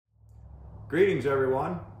Greetings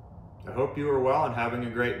everyone. I hope you are well and having a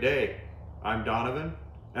great day. I'm Donovan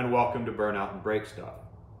and welcome to Burnout and Brake Stuff.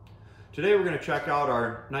 Today we're going to check out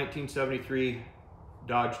our 1973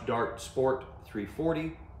 Dodge Dart Sport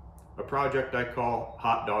 340, a project I call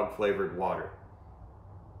hot dog flavored water.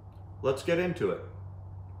 Let's get into it.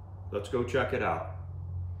 Let's go check it out.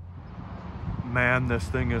 Man, this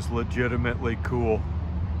thing is legitimately cool.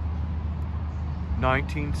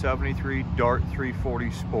 1973 Dart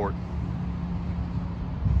 340 Sport.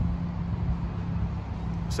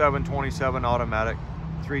 727 automatic,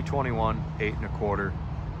 321, 8 1/4,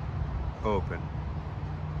 open.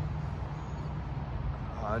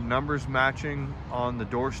 Numbers matching on the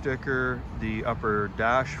door sticker, the upper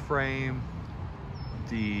dash frame,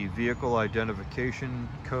 the vehicle identification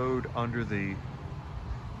code under the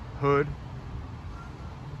hood,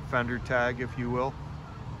 fender tag if you will,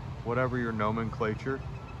 whatever your nomenclature.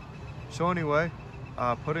 So anyway,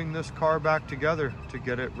 putting this car back together to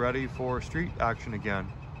get it ready for street action again.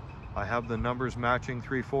 I have the numbers matching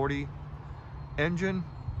 340 engine,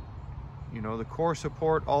 you know, the core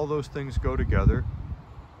support, all those things go together.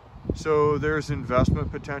 So there's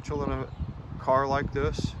investment potential in a car like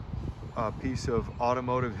this, a piece of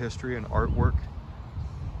automotive history and artwork.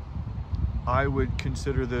 I would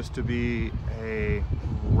consider this to be a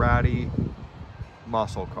ratty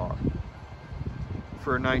muscle car.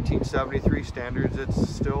 For 1973 standards,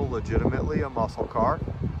 it's still legitimately a muscle car.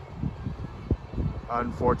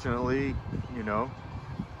 Unfortunately, you know,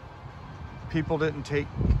 people didn't take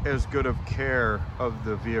as good of care of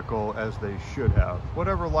the vehicle as they should have.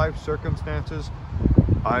 Whatever life circumstances,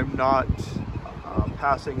 I'm not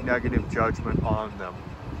passing negative judgment on them.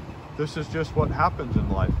 This is just what happens in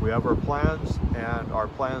life. We have our plans and our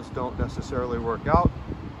plans don't necessarily work out,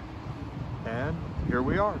 and here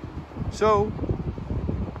we are. So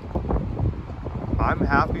I'm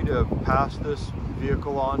happy to pass this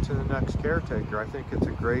vehicle on to the next caretaker. I think it's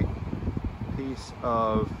a great piece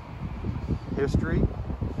of history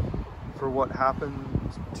for what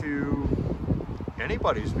happened to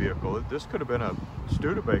anybody's vehicle. This could have been a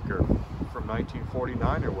Studebaker from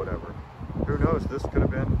 1949 or whatever. Who knows? This could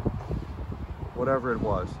have been whatever it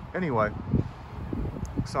was. Anyway,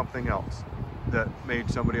 something else that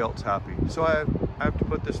made somebody else happy. So I have to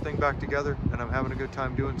put this thing back together, and I'm having a good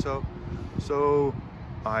time doing so. So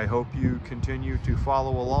I hope you continue to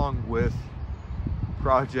follow along with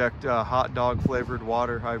Project Hot Dog Flavored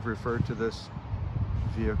Water. I've referred to this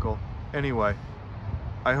vehicle. Anyway,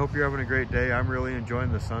 I hope you're having a great day. I'm really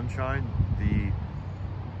enjoying the sunshine. The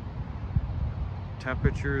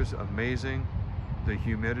temperature's amazing. The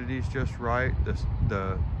humidity's just right.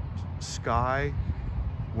 The sky,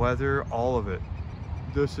 weather, all of it.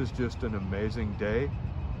 This is just an amazing day.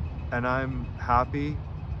 And I'm happy,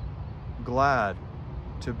 glad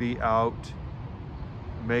to be out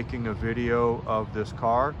making a video of this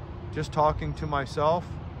car, just talking to myself,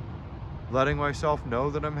 letting myself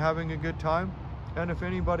know that I'm having a good time. And if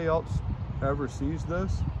anybody else ever sees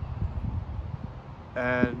this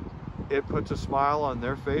and it puts a smile on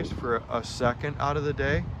their face for a second out of the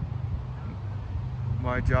day,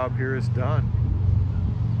 my job here is done.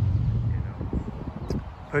 You know,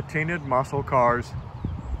 patinaed muscle cars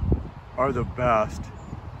are the best.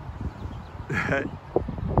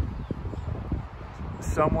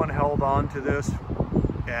 Someone held on to this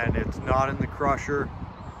and it's not in the crusher.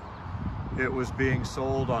 It was being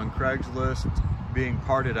sold on Craigslist, being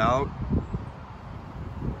parted out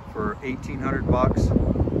for 1,800 bucks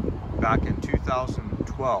back in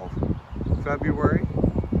 2012.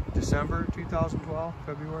 December 2012,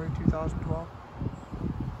 February 2012.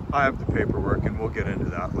 I have the paperwork and we'll get into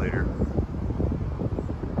that later.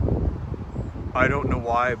 I don't know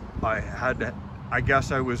why I had to, I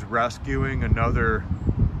guess I was rescuing another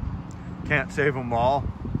can't save them all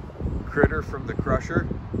critter from the crusher.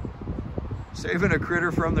 Saving a critter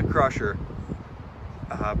from the crusher.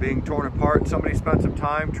 Being torn apart. Somebody spent some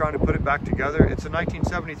time trying to put it back together. It's a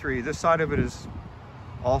 1973. This side of it is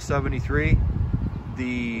all 73.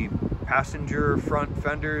 The passenger front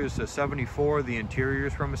fender is a 74. The interior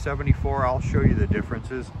is from a 74. I'll show you the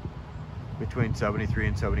differences between 73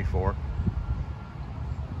 and 74.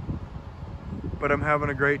 But I'm having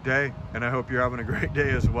a great day, and I hope you're having a great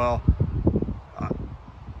day as well.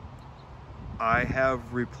 I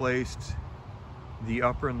have replaced the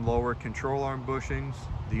upper and lower control arm bushings,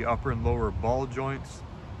 the upper and lower ball joints,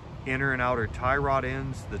 inner and outer tie rod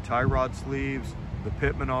ends, the tie rod sleeves, the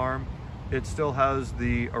pitman arm. It still has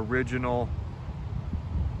the original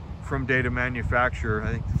from date of manufacture,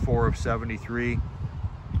 I think 4 of 73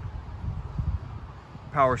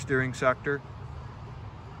 power steering sector,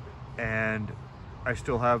 and I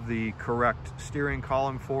still have the correct steering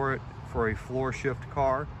column for it for a floor shift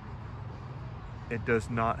car. It does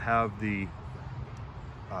not have the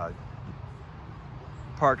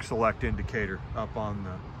park select indicator up on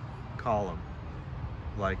the column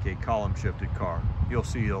like a column shifted car. You'll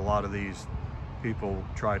see a lot of these people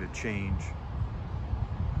try to change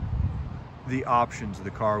the options.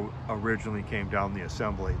 The car originally came down the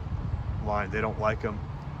assembly line. They don't like them,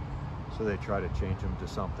 so they try to change them to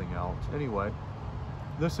something else. Anyway,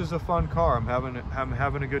 this is a fun car. I'm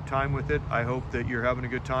having a good time with it. I hope that you're having a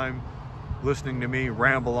good time listening to me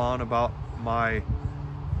ramble on about my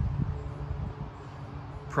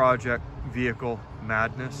project vehicle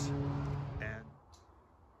madness. And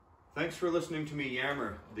thanks for listening to me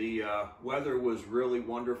yammer. The weather was really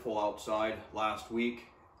wonderful outside last week,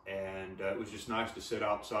 and it was just nice to sit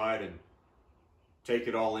outside and take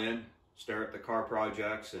it all in, stare at the car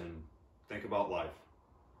projects, and think about life.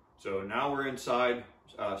 So now we're inside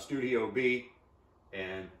Studio B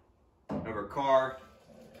and have our car,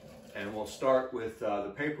 and we'll start with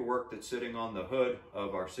the paperwork that's sitting on the hood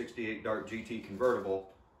of our 68 Dart GT convertible,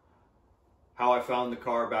 how I found the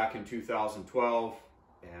car back in 2012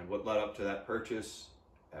 and what led up to that purchase.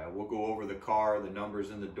 We'll go over the car, the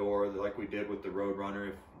numbers in the door, like we did with the Roadrunner.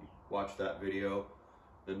 If you watched that video,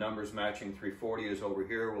 the numbers matching 340 is over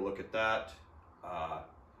here. We'll look at that. I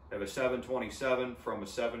have a 727 from a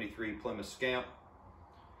 73 Plymouth Scamp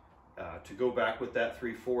to go back with that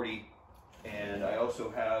 340. And I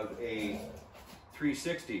also have a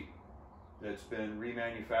 360 that's been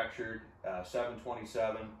remanufactured,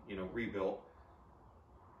 727, rebuilt.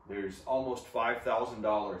 There's almost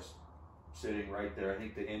 $5,000 sitting right there. I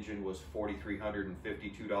think the engine was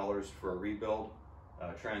 $4,352 for a rebuild.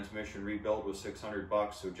 Transmission rebuild was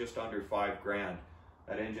 $600, so just under $5 grand.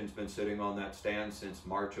 That engine's been sitting on that stand since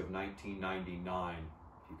March of 1999,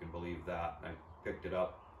 if you can believe that. I picked it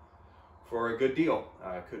up for a good deal.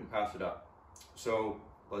 I couldn't pass it up. So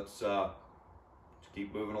let's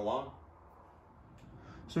keep moving along.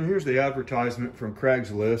 So here's the advertisement from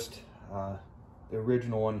Craigslist. The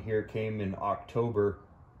original one here came in October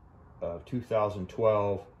of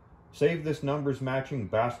 2012. Save this numbers matching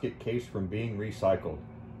basket case from being recycled.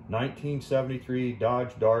 1973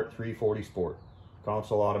 Dodge Dart 340 Sport.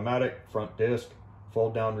 Console automatic, front disc,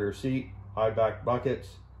 fold down rear seat, high back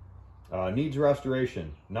buckets. Needs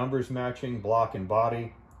restoration. Numbers matching block and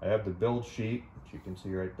body. I have the build sheet, which you can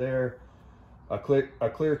see right there. A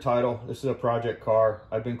clear title. This is a project car.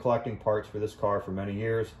 I've been collecting parts for this car for many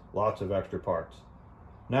years. Lots of extra parts.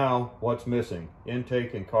 Now, what's missing?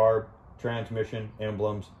 Intake and carb, transmission,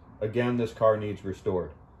 emblems. Again, this car needs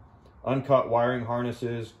restored. Uncut wiring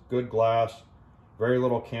harnesses, good glass, very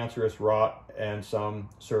little cancerous rot, and some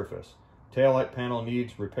surface. Taillight panel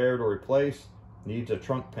needs repaired or replaced. Needs a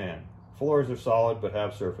trunk pan. Floors are solid but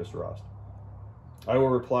have surface rust. I will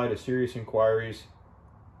reply to serious inquiries.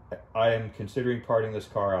 I am considering parting this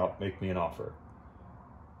car out. Make me an offer.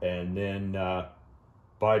 And then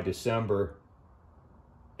by December,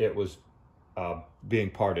 it was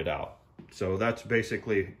being parted out. So that's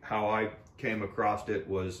basically how I came across it.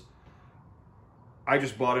 Was I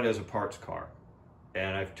just bought it as a parts car,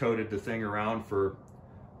 and I've toted the thing around for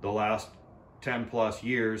the last 10 plus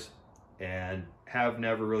years and have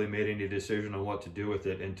never really made any decision on what to do with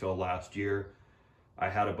it until last year. I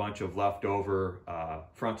had a bunch of leftover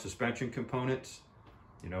front suspension components,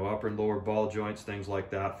 upper and lower ball joints, things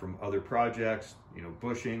like that from other projects,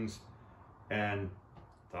 bushings, and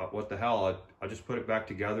thought, what the hell, I'll just put it back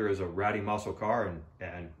together as a ratty muscle car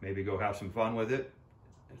and maybe go have some fun with it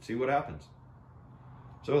and see what happens.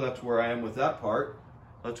 So that's where I am with that part.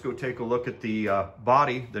 Let's go take a look at the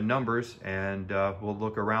body, the numbers, and we'll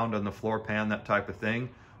look around on the floor pan, that type of thing.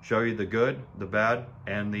 Show you the good, the bad,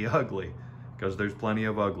 and the ugly, because there's plenty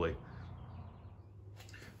of ugly.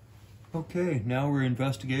 Okay, now we're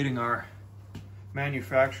investigating our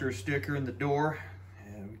manufacturer sticker in the door,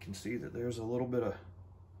 and we can see that there's a little bit of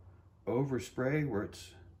overspray where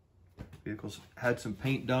vehicle's had some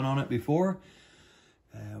paint done on it before.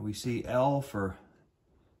 We see L for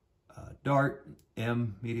Dart,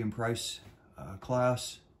 M medium price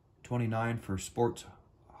class, 29 for sports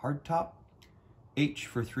hardtop, H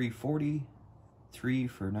for 340, 3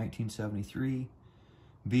 for 1973,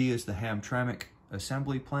 B is the Hamtramck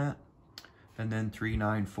assembly plant, and then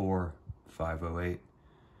 394-508.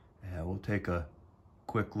 We'll take a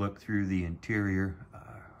quick look through the interior.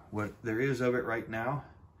 What there is of it right now,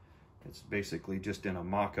 it's basically just in a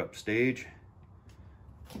mock-up stage.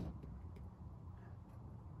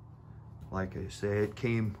 Like I say, it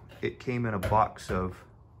came in a box of,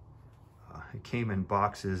 it came in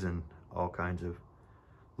boxes and all kinds of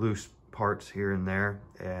loose parts here and there,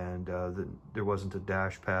 and there wasn't a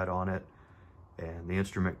dash pad on it, and the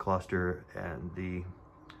instrument cluster and the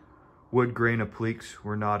wood grain appliques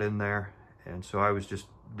were not in there. And so I was just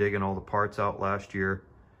digging all the parts out last year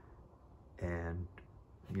and,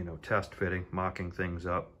 you know, test fitting, mocking things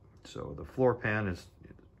up. So the floor pan is,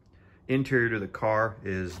 interior to the car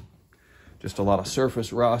is just a lot of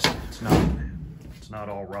surface rust. It's not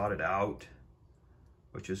all rotted out,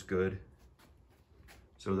 which is good.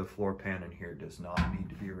 So the floor pan in here does not need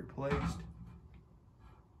to be replaced.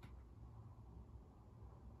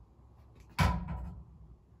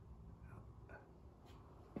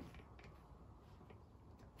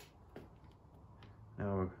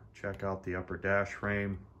 Now we'll check out the upper dash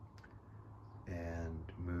frame and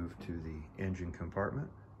move to the engine compartment.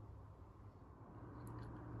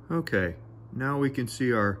 Okay, now we can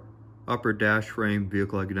see our upper dash frame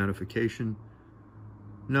vehicle identification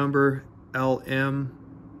number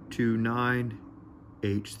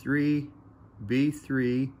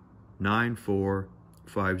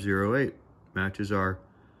LM29H3B394508. Matches our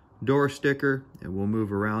door sticker, and we'll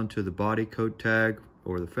move around to the body code tag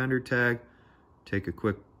or the fender tag, take a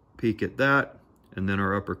quick peek at that, and then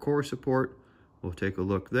our upper core support, we'll take a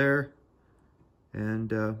look there, and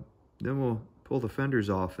then we'll pull the fenders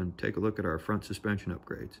off and take a look at our front suspension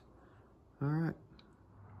upgrades. All right.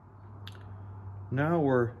 Now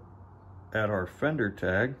we're at our fender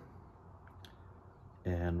tag,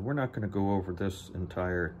 and we're not going to go over this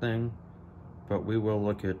entire thing, but we will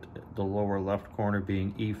look at the lower left corner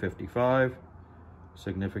being E55,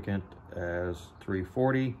 significant as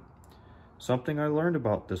 340. Something I learned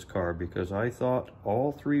about this car, because I thought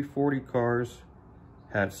all 340 cars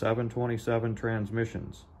had 727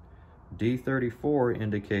 transmissions. D34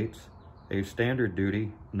 indicates a standard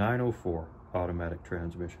duty 904 automatic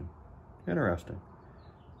transmission. Interesting.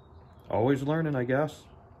 Always learning, I guess.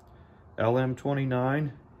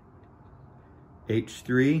 LM29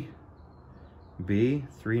 H3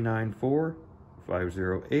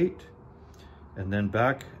 B394508, and then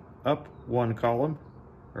back up one column,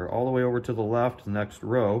 or all the way over to the left, the next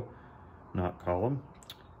row, not column,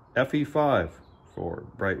 FE5 for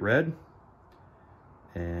bright red,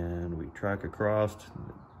 and we track across.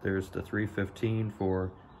 There's the 315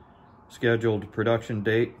 for scheduled production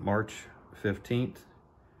date, March 15th.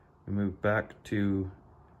 We move back to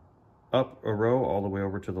up a row all the way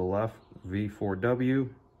over to the left, V4W,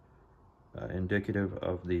 indicative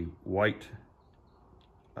of the white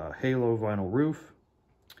halo vinyl roof.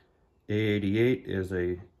 A88 is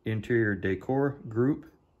a interior decor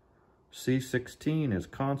group. C16 is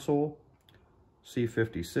console.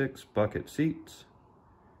 C56 bucket seats.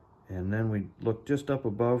 And then we look just up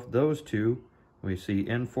above those two, we see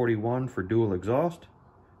N41 for dual exhaust,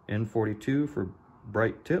 N42 for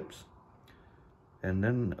bright tips, and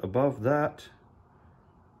then above that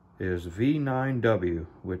is V9W,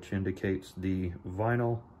 which indicates the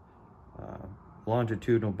vinyl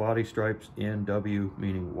longitudinal body stripes, NW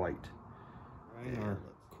meaning white. Right, our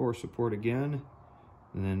core support again,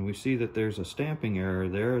 and then we see that there's a stamping error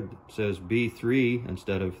there. It says B3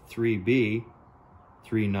 instead of 3B,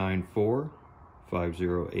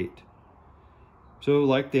 394508. So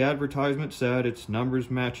like the advertisement said, it's numbers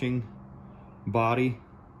matching body,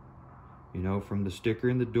 you know, from the sticker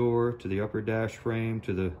in the door to the upper dash frame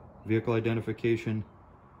to the vehicle identification,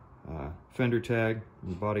 fender tag,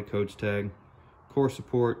 and the body codes tag, core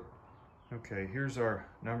support. Okay, here's our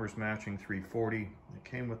numbers matching 340. It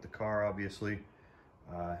came with the car, obviously.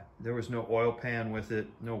 There was no oil pan with it,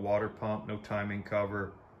 no water pump, no timing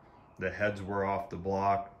cover. The heads were off the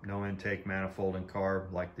block, no intake manifold and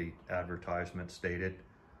carb like the advertisement stated.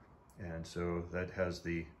 And so that has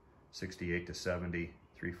the 68 to 70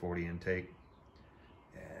 340 intake.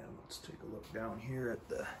 And let's take a look down here at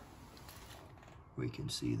the, we can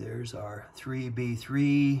see there's our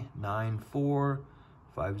 3B3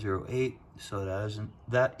 94508. So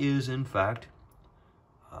that is in fact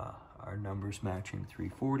our numbers matching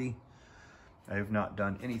 340. I have not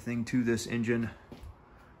done anything to this engine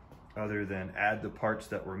other than add the parts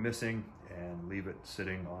that were missing and leave it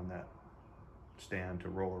sitting on that stand to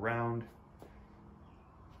roll around.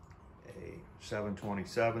 A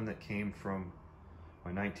 727 that came from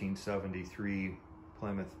my 1973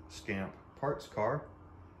 Plymouth Scamp parts car.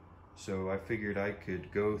 So I figured I could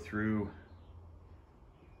go through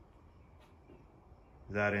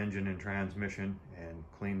that engine and transmission and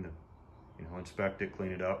clean the, you know, inspect it,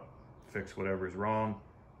 clean it up, fix whatever's wrong,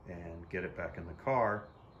 and get it back in the car.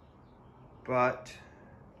 But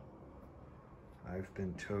I've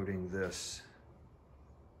been toting this,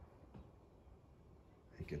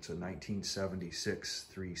 I think it's a 1976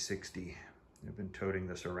 360 I've been toting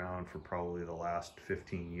this around for probably the last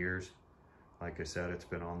 15 years. Like I said, it's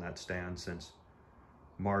been on that stand since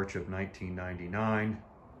March of 1999.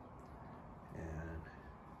 And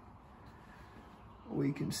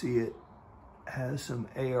we can see it has some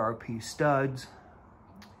ARP studs,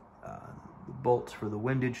 the bolts for the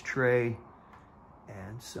windage tray,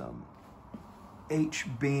 and some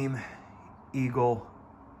H-beam Eagle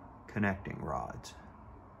connecting rods.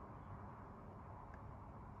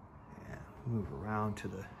 And move around to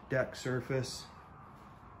the deck surface.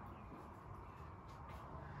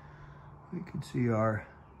 We can see our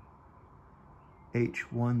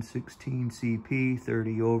H116CP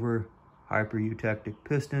 30 over hyper-eutectic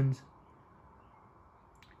pistons.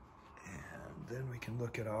 And then we can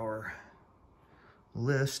look at our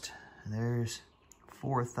list. There's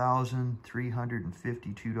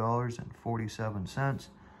 $4,352.47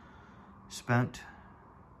 spent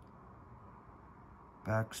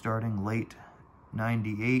back starting late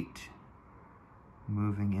 98,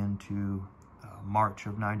 moving into March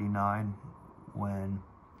of 99 when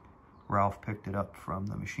Ralph picked it up from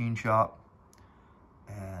the machine shop.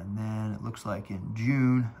 And then it looks like in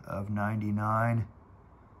June of 99,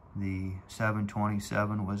 the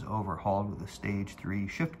 727 was overhauled with a stage 3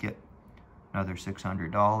 shift kit, another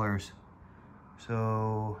 $600.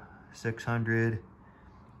 So 600,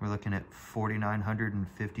 we're looking at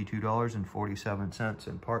 $4,952.47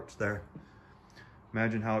 in parts there.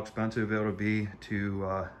 Imagine how expensive it would be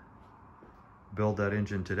to build that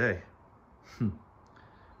engine today.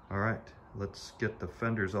 All right, let's get the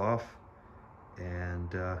fenders off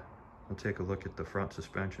and we'll take a look at the front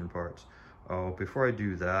suspension parts. Oh, before I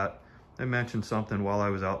do that, I mentioned something while I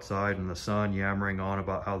was outside in the sun yammering on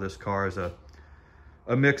about how this car is a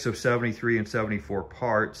mix of 73 and 74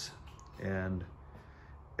 parts, and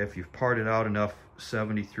if you've parted out enough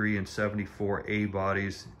 73 and 74 A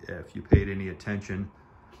bodies, if you paid any attention,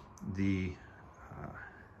 you'll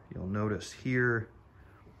notice here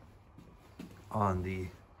on the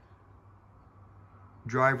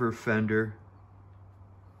driver fender,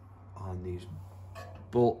 on these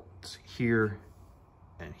bolts here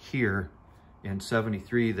and here, in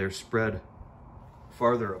 73 they're spread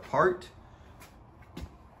farther apart,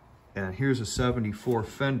 and here's a 74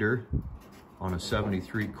 fender on a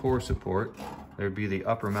 73 core support. There'd be the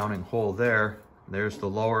upper mounting hole there, there's the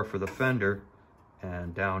lower for the fender,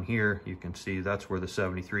 and down here you can see that's where the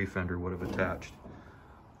 73 fender would have attached,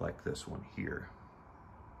 like this one here.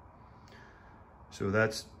 So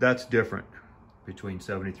that's different between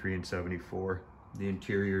 73 and 74. The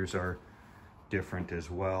interiors are different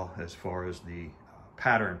as well as far as the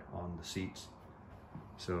pattern on the seats.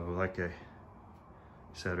 So like I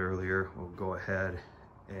said earlier, we'll go ahead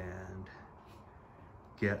and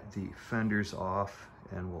get the fenders off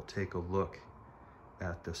and we'll take a look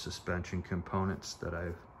at the suspension components that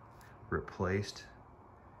I've replaced,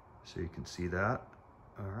 so you can see that.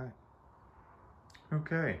 All right.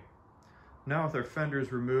 Okay. Now with our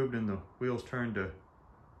fenders removed and the wheels turned to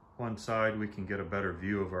one side, we can get a better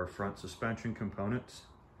view of our front suspension components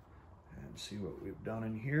and see what we've done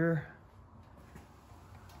in here.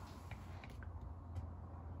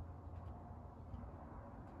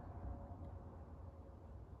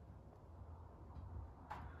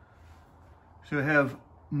 So we have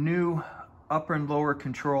new upper and lower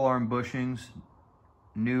control arm bushings,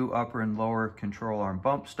 new upper and lower control arm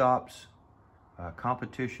bump stops,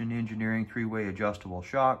 competition engineering 3-way adjustable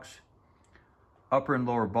shocks, upper and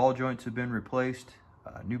lower ball joints have been replaced,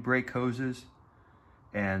 new brake hoses,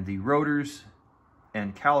 and the rotors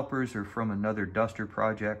and calipers are from another Duster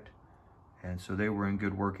project, and so they were in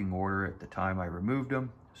good working order at the time I removed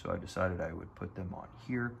them, so I decided I would put them on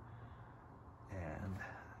here. And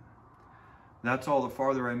that's all the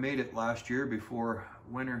farther I made it last year before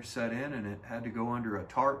winter set in and it had to go under a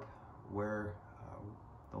tarp, where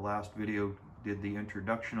the last video did the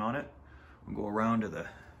introduction on it. We'll go around to the, you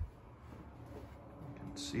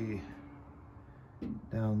can see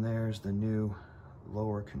down there's the new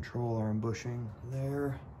lower control arm bushing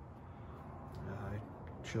there. I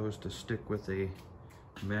chose to stick with a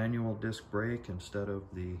manual disc brake instead of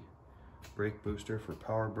the brake booster for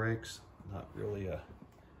power brakes. Not really a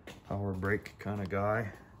power brake kind of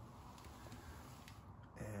guy.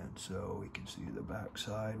 And so we can see the back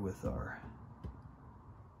side with our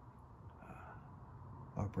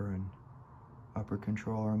upper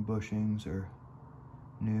control arm bushings are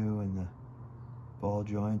new, and the ball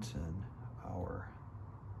joints and our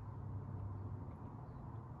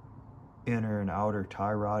inner and outer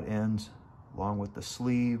tie rod ends, along with the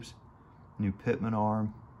sleeves, new pitman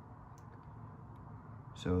arm.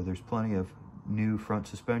 So there's plenty of new front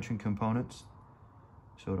suspension components.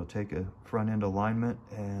 So it'll take a front end alignment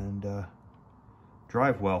and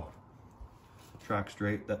drive well. Track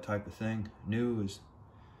straight, that type of thing. New is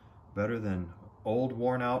better than old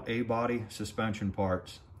worn out A-body suspension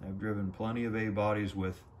parts. I've driven plenty of A-bodies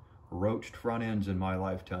with roached front ends in my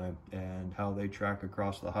lifetime, and how they track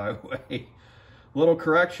across the highway. Little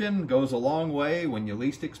correction goes a long way when you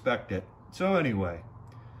least expect it. So anyway,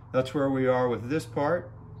 that's where we are with this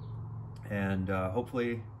part, and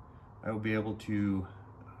hopefully I will be able to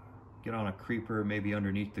get on a creeper maybe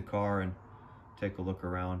underneath the car and take a look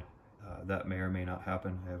around. That may or may not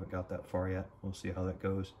happen. I haven't got that far yet. We'll see how that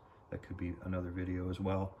goes. That could be another video as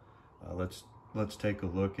well. Let's take a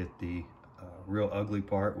look at the real ugly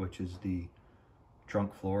part, which is the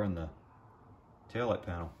trunk floor and the taillight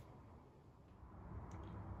panel.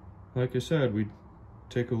 Like I said, we'd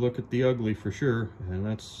take a look at the ugly for sure, and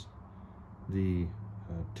that's the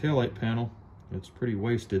taillight panel. It's pretty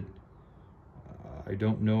wasted. I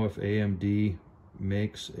don't know if AMD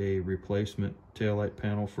makes a replacement taillight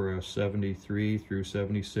panel for a 73 through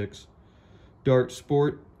 76 Dart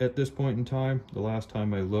Sport at this point in time. The last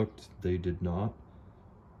time I looked, they did not.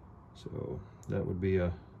 So that would be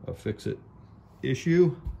a fix-it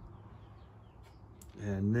issue.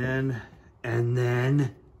 And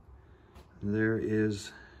then there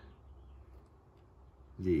is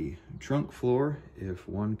the trunk floor, if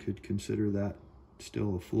one could consider that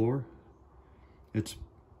still a floor. It's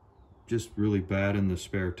just really bad in the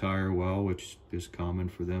spare tire well, which is common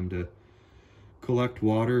for them to collect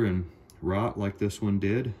water and rot like this one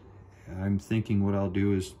did. I'm thinking what I'll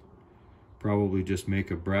do is probably just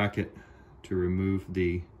make a bracket to remove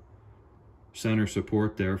the center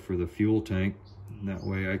support there for the fuel tank. And that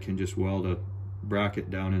way I can just weld a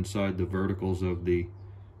bracket down inside the verticals of the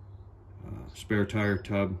spare tire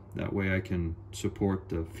tub. That way I can support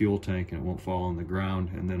the fuel tank and it won't fall on the ground,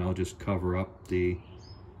 and then I'll just cover up the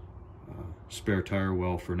spare tire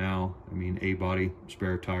well for now. I mean, A-body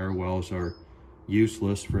spare tire wells are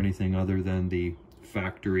useless for anything other than the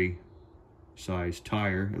factory size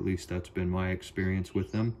tire. At least that's been my experience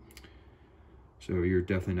with them. So you're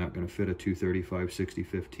definitely not going to fit a 235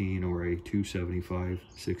 60-15 or a 275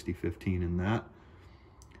 60-15 in that.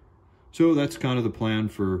 So that's kind of the plan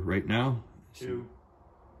for right now.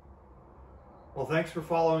 Well, thanks for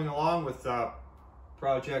following along with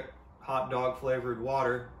Project Hot Dog Flavored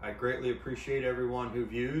Water. I greatly appreciate everyone who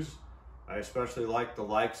views. I especially like the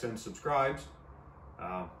likes and subscribes.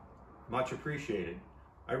 Much appreciated.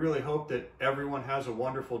 I really hope that everyone has a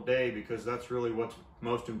wonderful day, because that's really what's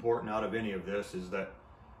most important out of any of this, is that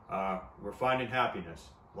we're finding happiness.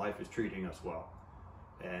 Life is treating us well.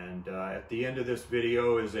 And at the end of this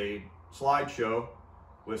video is a slideshow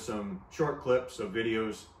with some short clips of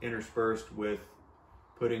videos interspersed with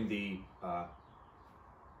putting the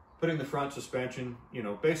front suspension, you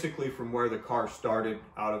know, basically from where the car started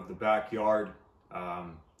out of the backyard,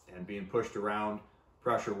 and being pushed around,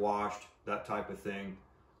 pressure washed, that type of thing.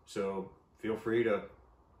 So feel free to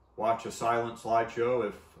watch a silent slideshow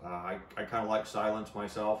if I kind of like silence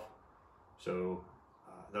myself. So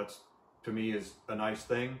that's, to me, is a nice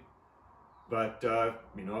thing. But,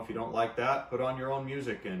 you know, if you don't like that, put on your own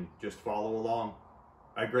music and just follow along.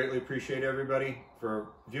 I greatly appreciate everybody for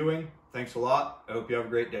viewing. Thanks a lot. I hope you have a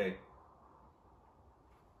great day.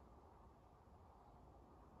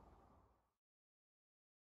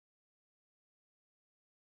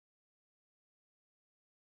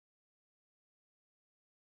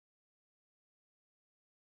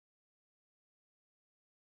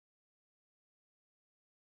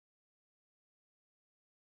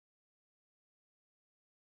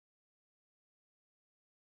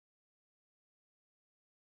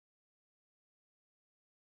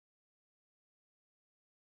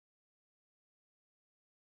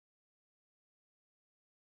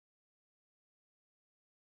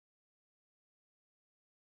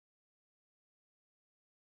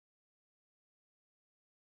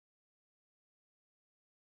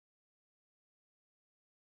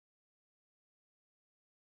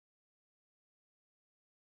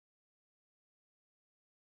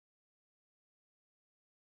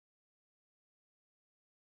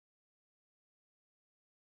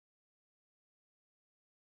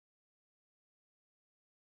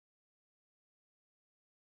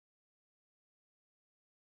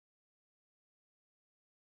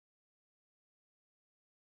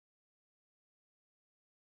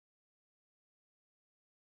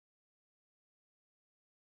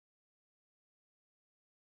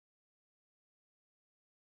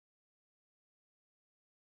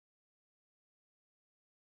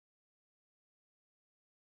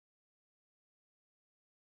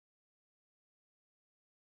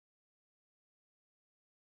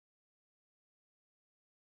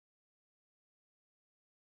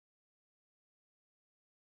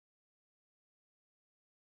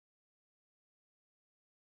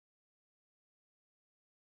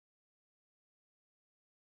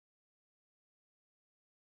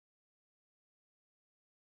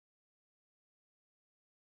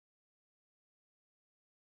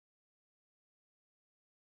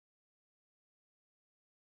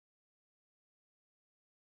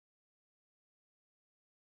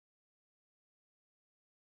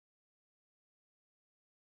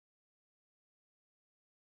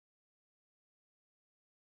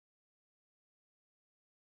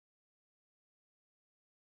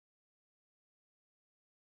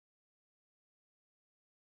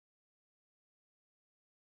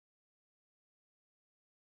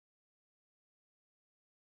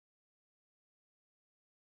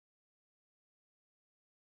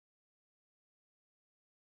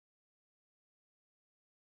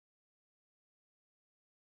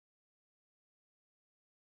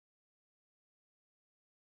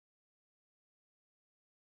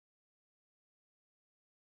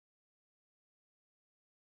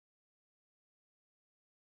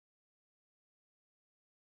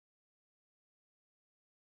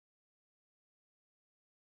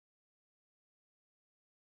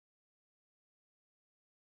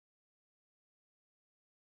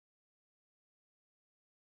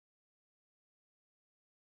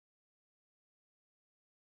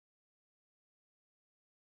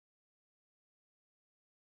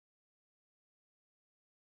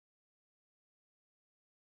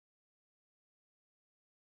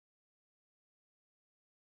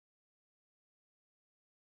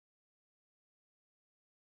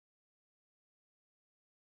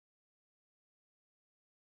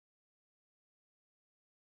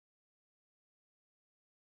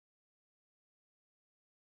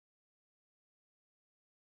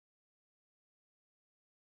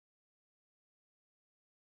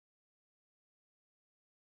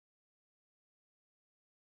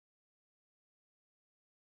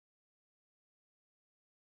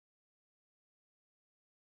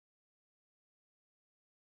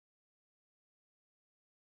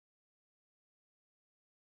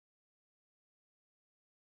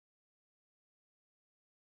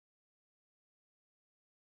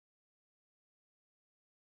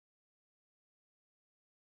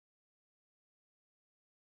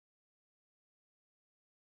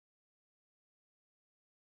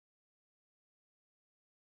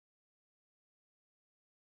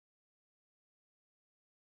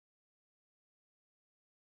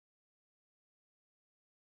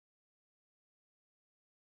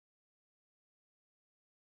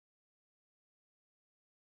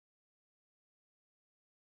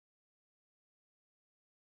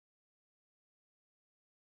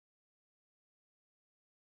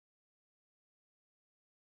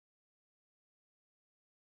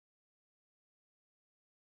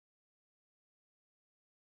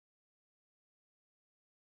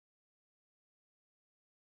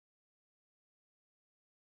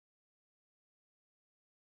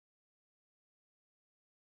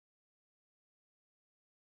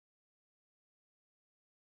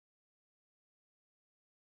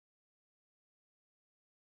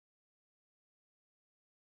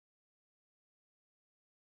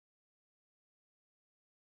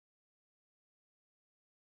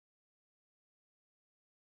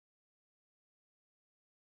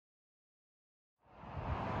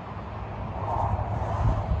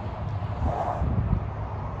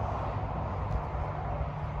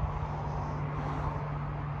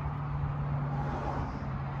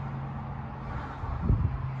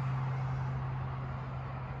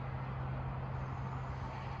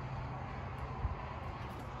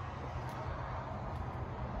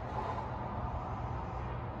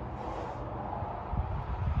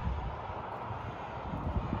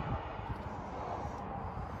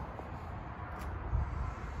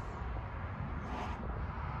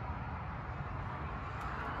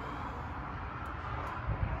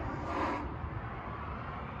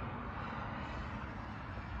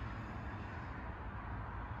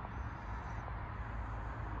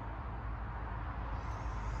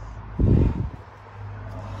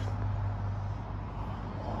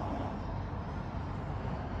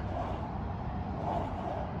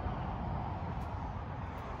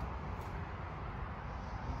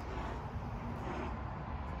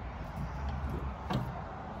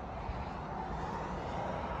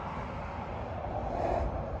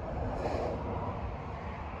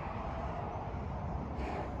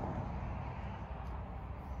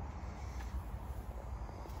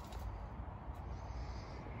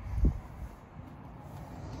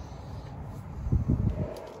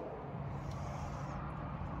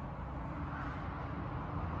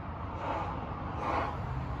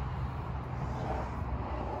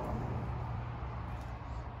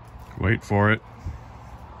 Wait for it.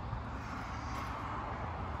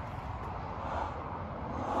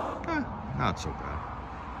 Not so bad.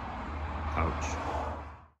 Ouch.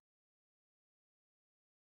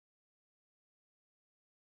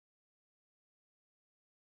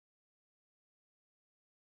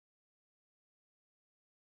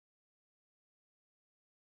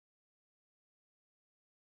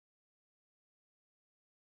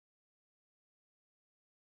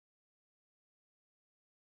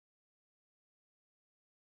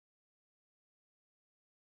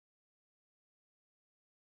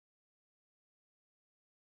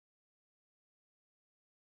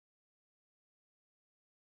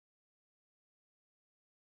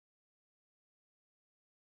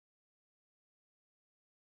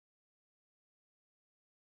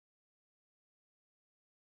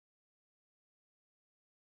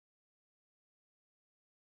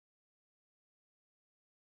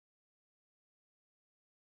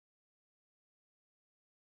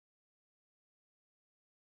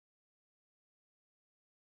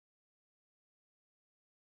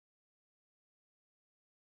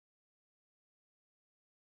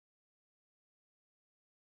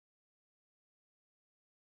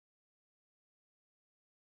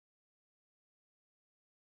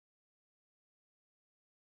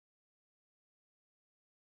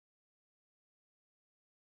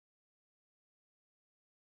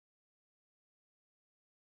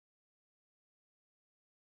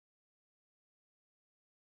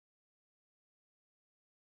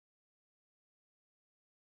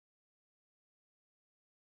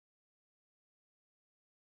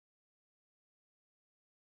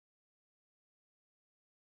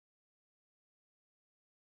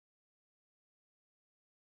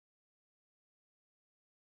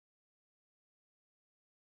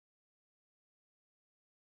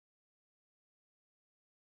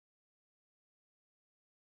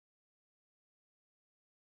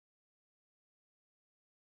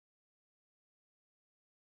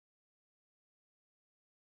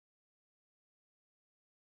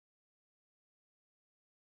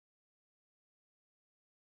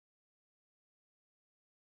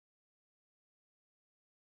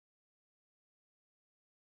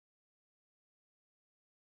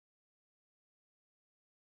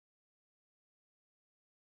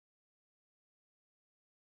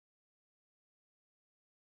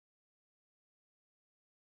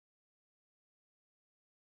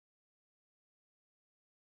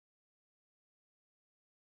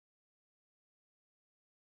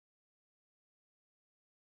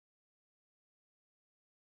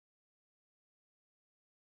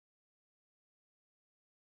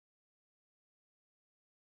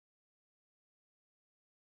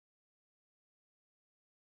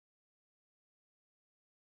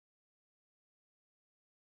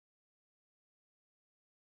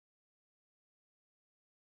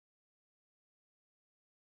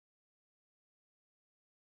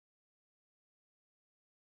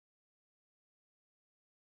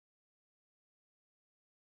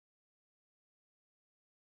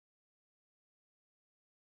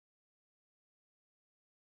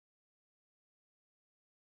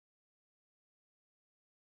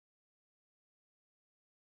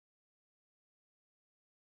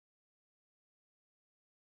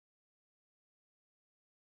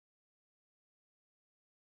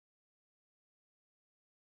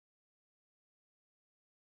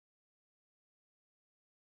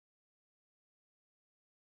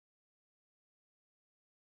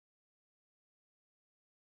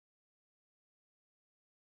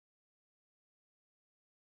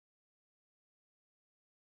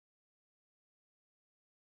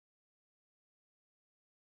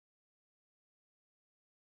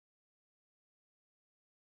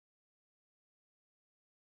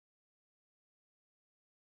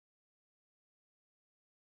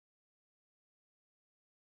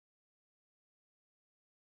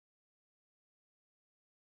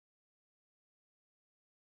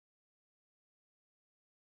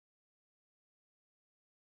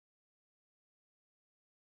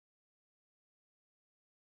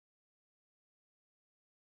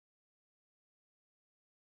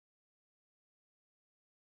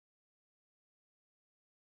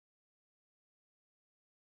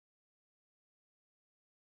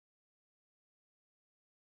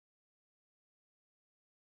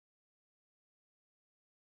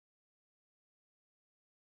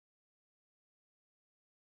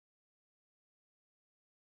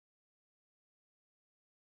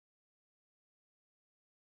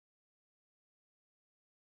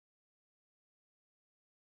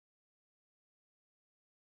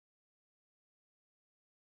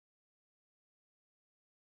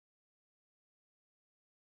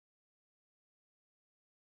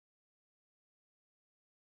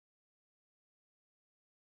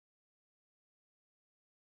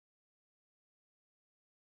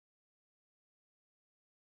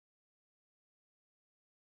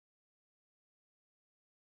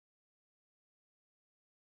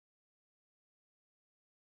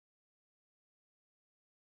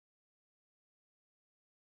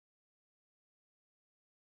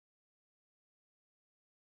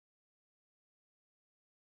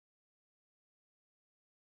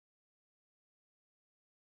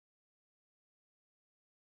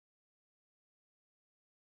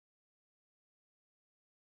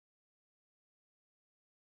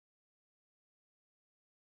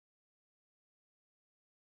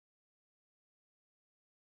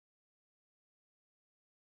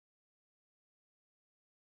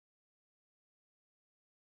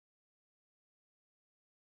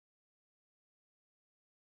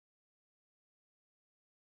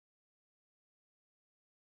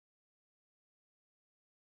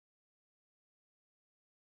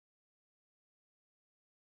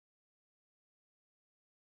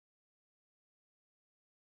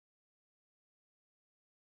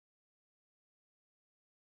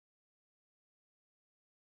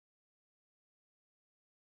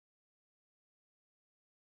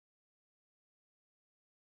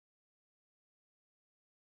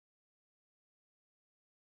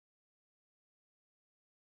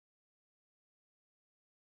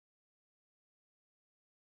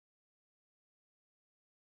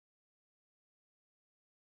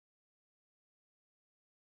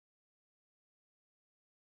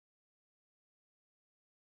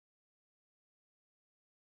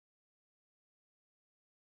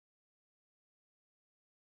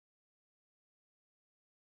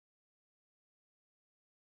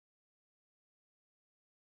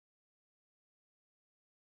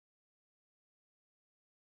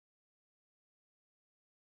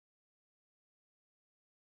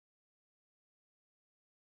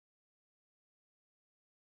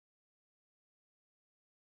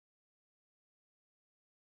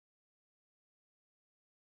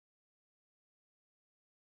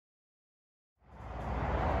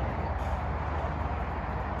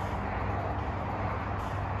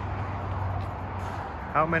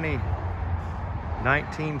 how many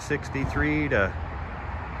 1963 to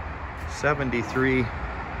 73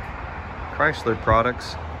 Chrysler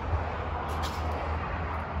products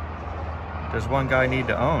does one guy need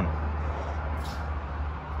to own?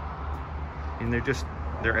 And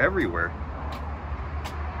they're everywhere.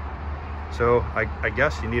 So I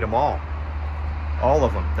guess you need them all. All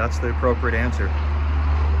of them. That's the appropriate answer.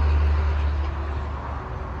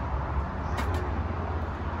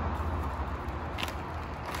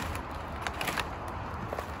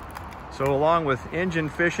 So along with engine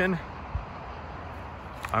fishing,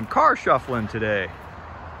 I'm car shuffling today.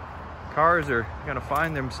 Cars are gonna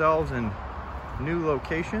find themselves in new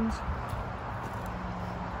locations,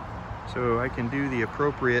 so I can do the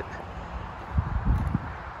appropriate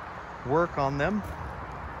work on them.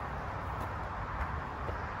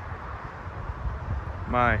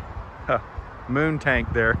 My moon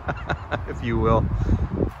tank there, if you will.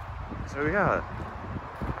 So yeah,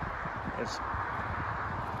 it's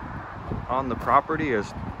on the property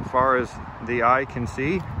as far as the eye can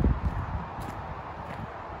see.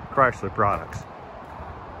 Chrysler products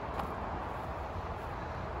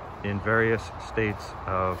in various states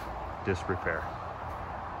of disrepair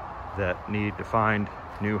that need to find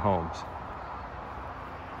new homes.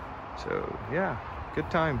 So yeah, good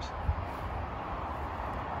times.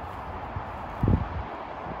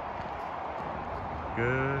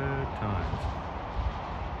 Good times.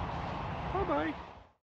 Bye-bye.